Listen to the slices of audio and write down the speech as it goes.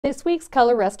This week's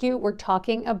Color Rescue, we're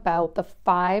talking about the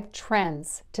 5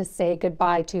 trends to say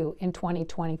goodbye to in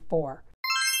 2024.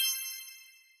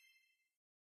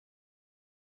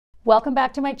 Welcome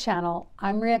back to my channel.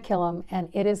 I'm Maria Killam, and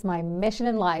it is my mission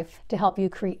in life to help you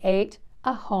create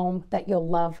a home that you'll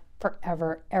love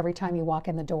forever every time you walk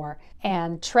in the door.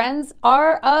 And trends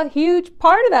are a huge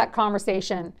part of that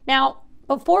conversation. Now,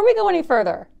 before we go any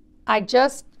further, I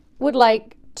just would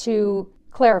like to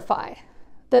clarify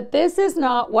that this is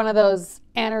not one of those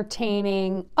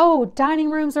entertaining, oh, dining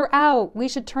rooms are out, we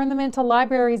should turn them into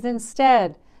libraries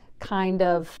instead, kind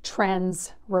of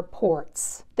trends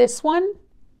reports. This one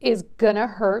is gonna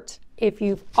hurt if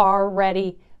you've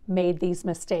already made these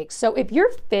mistakes. So if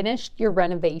you're finished your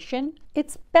renovation,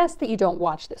 it's best that you don't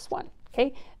watch this one,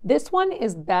 okay? This one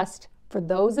is best for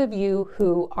those of you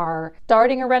who are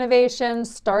starting a renovation,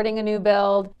 starting a new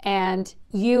build, and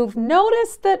you've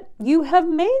noticed that you have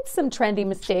made some trendy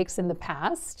mistakes in the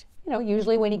past. You know,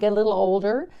 usually when you get a little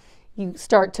older, you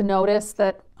start to notice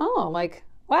that, oh, like,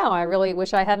 wow, I really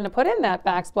wish I hadn't put in that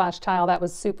backsplash tile. That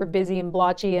was super busy and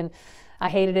blotchy, and I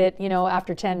hated it, you know,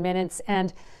 after 10 minutes.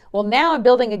 And well, now I'm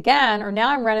building again, or now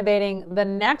I'm renovating the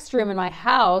next room in my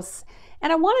house,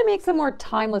 and I want to make some more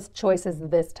timeless choices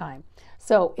this time.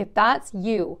 So if that's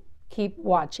you, keep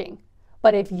watching.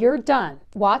 But if you're done,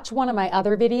 watch one of my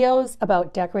other videos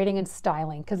about decorating and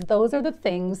styling, because those are the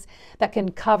things that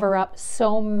can cover up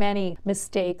so many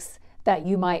mistakes that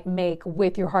you might make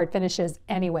with your hard finishes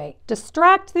anyway.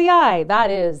 Distract the eye. That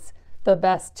is the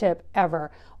best tip ever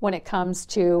when it comes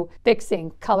to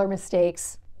fixing color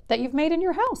mistakes that you've made in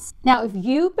your house. Now, if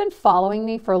you've been following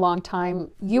me for a long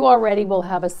time, you already will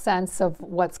have a sense of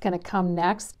what's going to come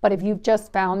next. But if you've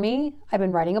just found me, I've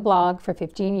been writing a blog for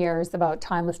 15 years about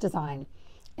timeless design.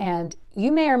 And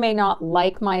you may or may not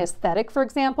like my aesthetic, for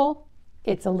example.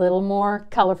 It's a little more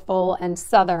colorful and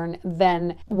southern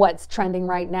than what's trending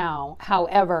right now.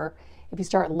 However, if you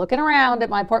start looking around at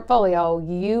my portfolio,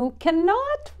 you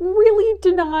cannot really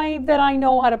deny that I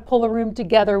know how to pull a room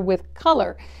together with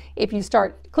color. If you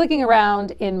start clicking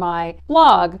around in my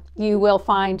blog, you will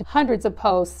find hundreds of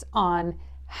posts on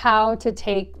how to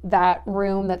take that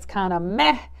room that's kind of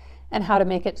meh and how to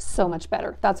make it so much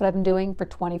better. That's what I've been doing for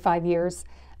 25 years.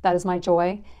 That is my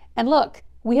joy. And look,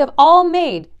 we have all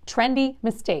made trendy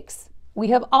mistakes. We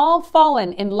have all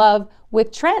fallen in love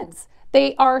with trends.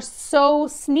 They are so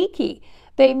sneaky.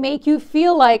 They make you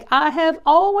feel like, I have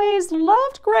always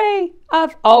loved gray.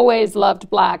 I've always loved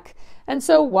black. And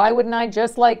so why wouldn't I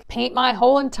just like paint my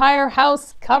whole entire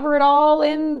house, cover it all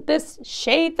in this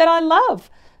shade that I love?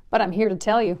 But I'm here to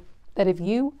tell you that if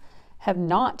you have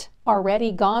not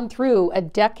already gone through a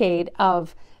decade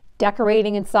of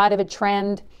decorating inside of a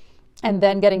trend and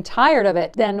then getting tired of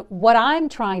it, then what I'm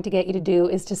trying to get you to do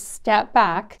is to step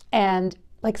back and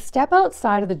like step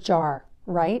outside of the jar,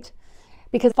 right?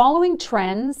 Because following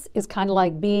trends is kind of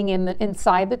like being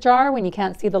inside the jar when you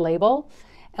can't see the label.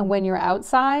 And when you're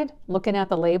outside looking at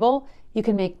the label, you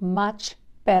can make much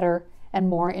better and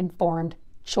more informed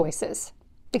choices.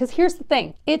 Because here's the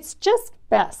thing, it's just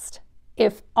best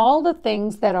if all the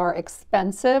things that are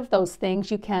expensive, those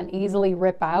things you can't easily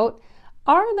rip out,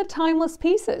 are the timeless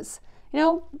pieces. You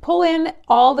know, pull in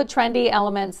all the trendy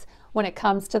elements when it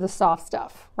comes to the soft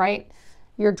stuff, right?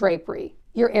 Your drapery,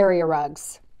 your area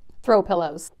rugs, throw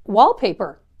pillows,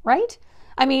 wallpaper, right?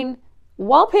 I mean,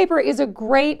 wallpaper is a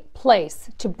great place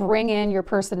to bring in your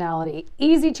personality.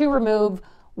 Easy to remove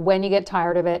when you get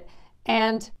tired of it.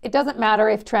 And it doesn't matter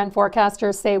if trend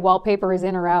forecasters say wallpaper is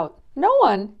in or out. No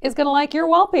one is going to like your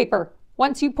wallpaper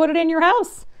once you put it in your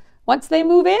house. Once they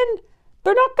move in,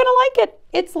 they're not going to like it.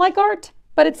 It's like art,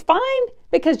 but it's fine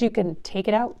because you can take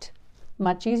it out.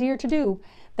 Much easier to do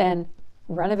than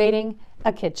renovating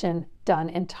a kitchen done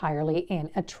entirely in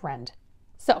a trend.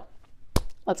 So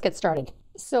let's get started.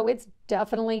 So it's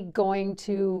definitely going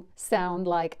to sound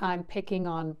like I'm picking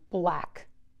on black.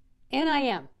 And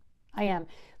I am,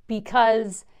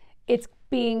 because it's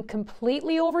being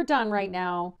completely overdone right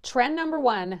now. Trend number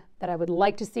 1 that I would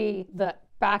like to see the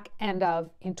back end of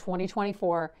in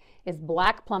 2024 is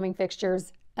black plumbing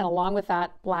fixtures, and along with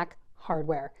that, black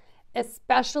hardware.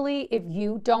 Especially if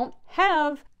you don't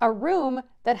have a room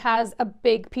that has a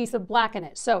big piece of black in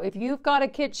it. So if you've got a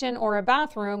kitchen or a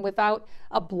bathroom without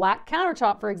a black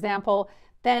countertop, for example,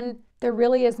 then there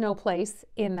really is no place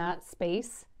in that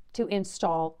space to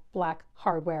install black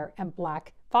hardware and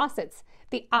black faucets.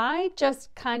 The eye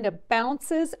just kind of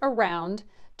bounces around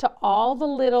to all the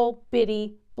little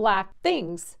bitty black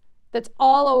things that's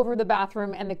all over the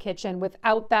bathroom and the kitchen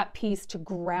without that piece to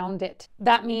ground it.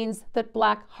 That means that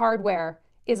black hardware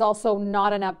is also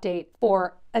not an update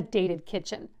for a dated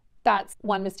kitchen. That's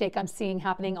one mistake I'm seeing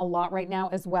happening a lot right now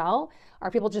as well.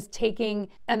 Are people just taking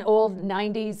an old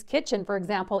 90s kitchen, for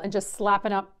example, and just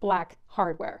slapping up black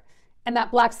hardware? And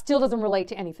that black still doesn't relate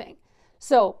to anything.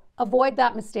 So avoid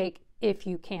that mistake if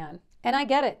you can. And I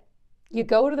get it. You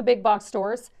go to the big box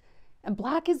stores and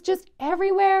black is just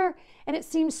everywhere. And it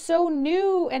seems so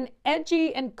new and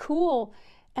edgy and cool.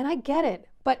 And I get it.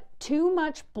 But too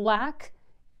much black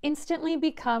instantly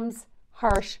becomes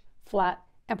harsh, flat,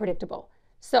 and predictable.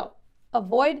 So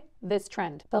avoid this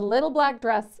trend. The little black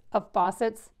dress of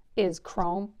faucets is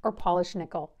chrome or polished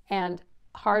nickel, and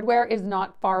hardware is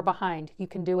not far behind. You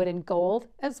can do it in gold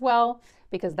as well,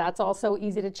 because that's also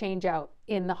easy to change out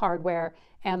in the hardware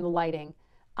and the lighting.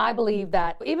 I believe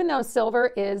that even though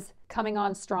silver is coming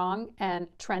on strong and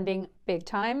trending big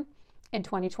time in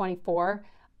 2024,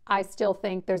 I still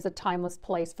think there's a timeless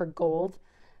place for gold,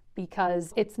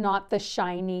 because it's not the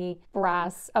shiny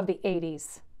brass of the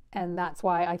 80s. And that's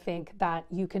why I think that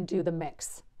you can do the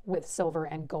mix with silver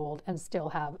and gold and still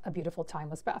have a beautiful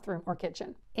timeless bathroom or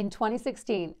kitchen. In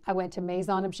 2016, I went to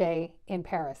Maison Objet in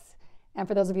Paris. And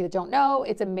for those of you that don't know,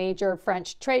 it's a major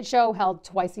French trade show held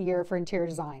twice a year for interior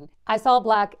design. I saw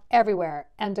black everywhere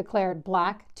and declared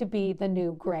black to be the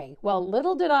new gray. Well,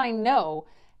 little did I know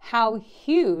how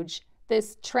huge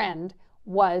this trend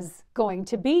was going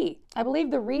to be. I believe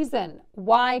the reason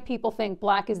why people think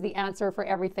black is the answer for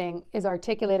everything is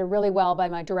articulated really well by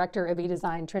my director of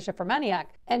e-design, Trisha Fermaniak.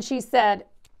 And she said,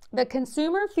 the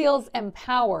consumer feels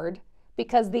empowered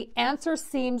because the answer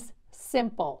seems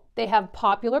simple. They have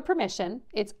popular permission,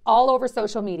 it's all over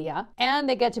social media, and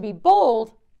they get to be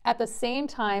bold at the same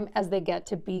time as they get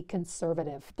to be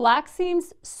conservative. Black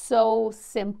seems so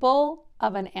simple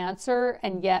of an answer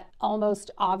and yet almost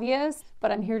obvious,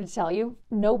 but I'm here to tell you,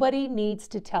 nobody needs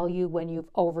to tell you when you've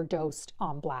overdosed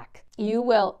on black. You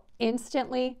will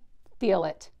instantly feel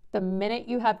it the minute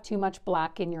you have too much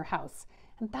black in your house.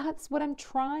 And that's what I'm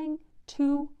trying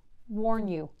to warn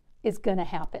you is gonna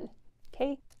happen,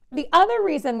 okay? The other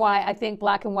reason why I think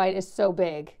black and white is so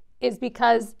big is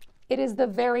because it is the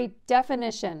very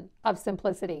definition of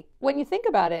simplicity. When you think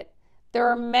about it, there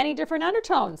are many different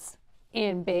undertones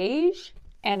in beige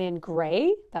and in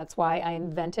gray. That's why I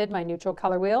invented my neutral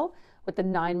color wheel with the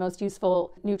 9 most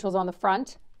useful neutrals on the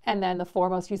front and then the 4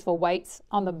 most useful whites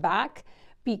on the back,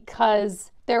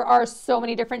 because there are so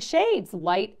many different shades,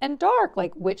 light and dark.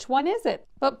 Like, which one is it?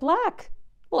 But black,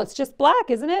 well, it's just black,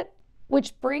 isn't it?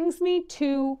 Which brings me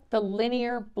to the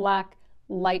linear black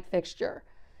light fixture.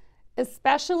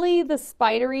 Especially the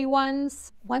spidery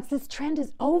ones. Once this trend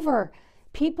is over,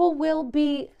 people will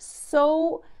be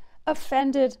so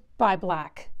offended by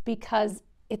black because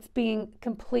it's being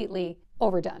completely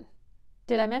overdone.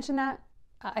 Did I mention that?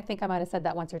 I think I might have said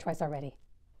that once or twice already.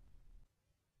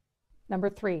 Number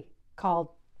 3, called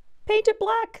paint it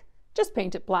black. Just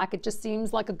paint it black. It just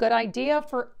seems like a good idea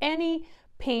for any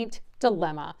paint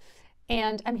dilemma.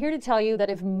 And I'm here to tell you that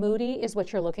if moody is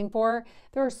what you're looking for,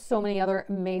 there are so many other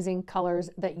amazing colors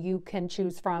that you can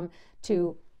choose from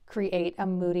to create a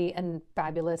moody and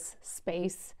fabulous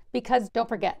space. Because don't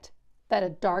forget that a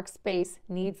dark space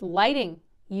needs lighting.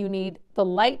 You need the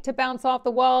light to bounce off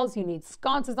the walls. You need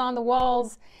sconces on the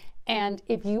walls. And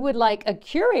if you would like a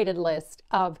curated list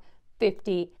of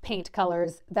 50 paint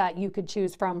colors that you could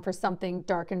choose from for something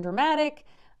dark and dramatic,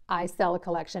 I sell a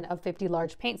collection of 50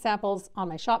 large paint samples on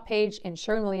my shop page in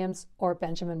Sherwin-Williams or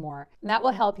Benjamin Moore. And that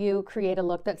will help you create a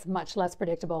look that's much less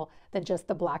predictable than just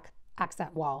the black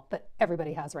accent wall that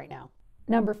everybody has right now.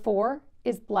 Number 4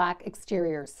 is black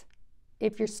exteriors.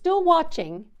 If you're still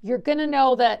watching, you're gonna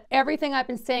know that everything I've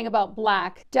been saying about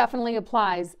black definitely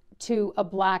applies to a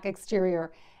black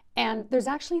exterior. And there's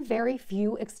actually very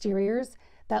few exteriors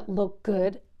that look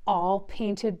good all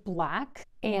painted black,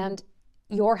 and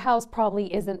your house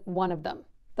probably isn't one of them.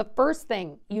 The first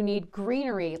thing, you need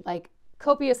greenery, like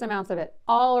copious amounts of it,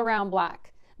 all around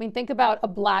black. I mean, think about a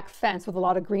black fence with a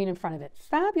lot of green in front of it.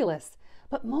 Fabulous.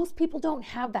 But most people don't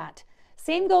have that.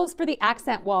 Same goes for the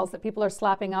accent walls that people are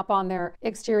slapping up on their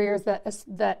exteriors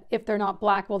that if they're not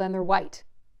black, well, then they're white.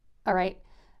 All right?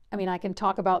 I mean, I can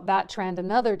talk about that trend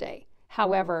another day.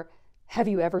 However, have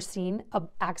you ever seen an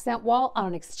accent wall on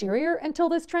an exterior until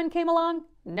this trend came along?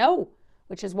 No,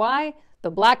 which is why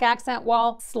the black accent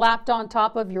wall slapped on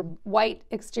top of your white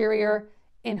exterior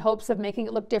in hopes of making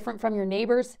it look different from your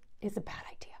neighbors is a bad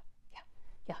idea.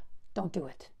 Yeah, don't do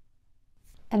it.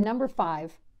 And number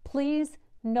 5, please,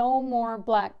 no more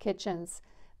black kitchens.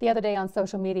 The other day on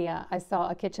social media, I saw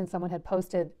a kitchen someone had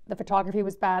posted. The photography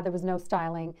was bad. There was no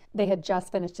styling. They had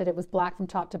just finished it. It was black from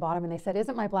top to bottom. And they said,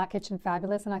 "Isn't my black kitchen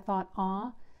fabulous?" And I thought,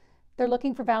 they're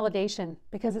looking for validation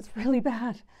because it's really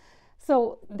bad.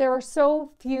 So there are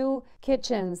so few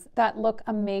kitchens that look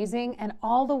amazing, and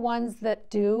all the ones that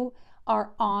do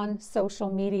are on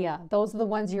social media. Those are the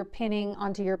ones you're pinning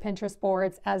onto your Pinterest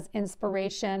boards as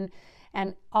inspiration.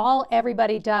 And all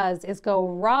everybody does is go,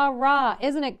 rah, rah,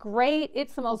 isn't it great?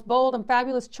 It's the most bold and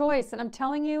fabulous choice. And I'm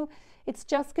telling you, it's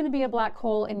just going to be a black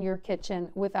hole in your kitchen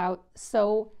without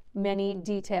so many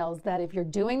details that if you're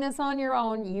doing this on your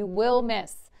own, you will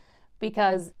miss,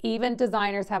 because even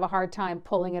designers have a hard time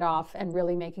pulling it off and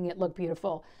really making it look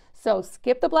beautiful. So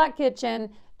skip the black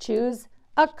kitchen, choose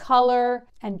a color,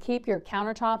 and keep your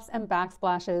countertops and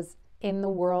backsplashes in the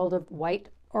world of white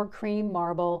or cream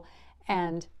marble,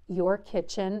 and your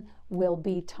kitchen will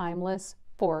be timeless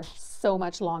for so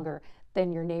much longer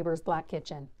than your neighbor's black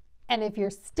kitchen. And if you're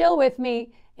still with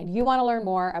me and you want to learn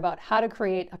more about how to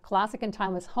create a classic and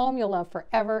timeless home you'll love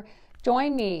forever,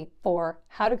 join me for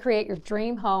How to Create Your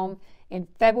Dream Home in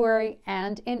February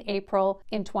and in April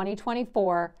in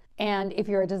 2024. And if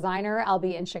you're a designer, I'll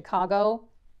be in Chicago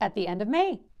at the end of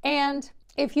May. And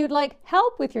if you'd like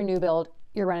help with your new build,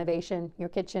 your renovation, your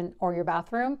kitchen, or your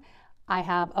bathroom, I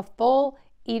have a full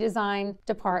e-design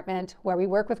department where we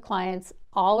work with clients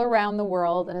all around the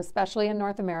world, and especially in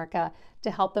North America, to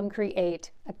help them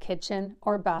create a kitchen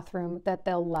or bathroom that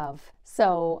they'll love.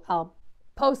 So I'll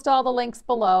post all the links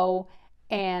below,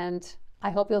 and I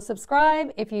hope you'll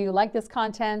subscribe if you like this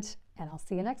content, and I'll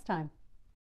see you next time.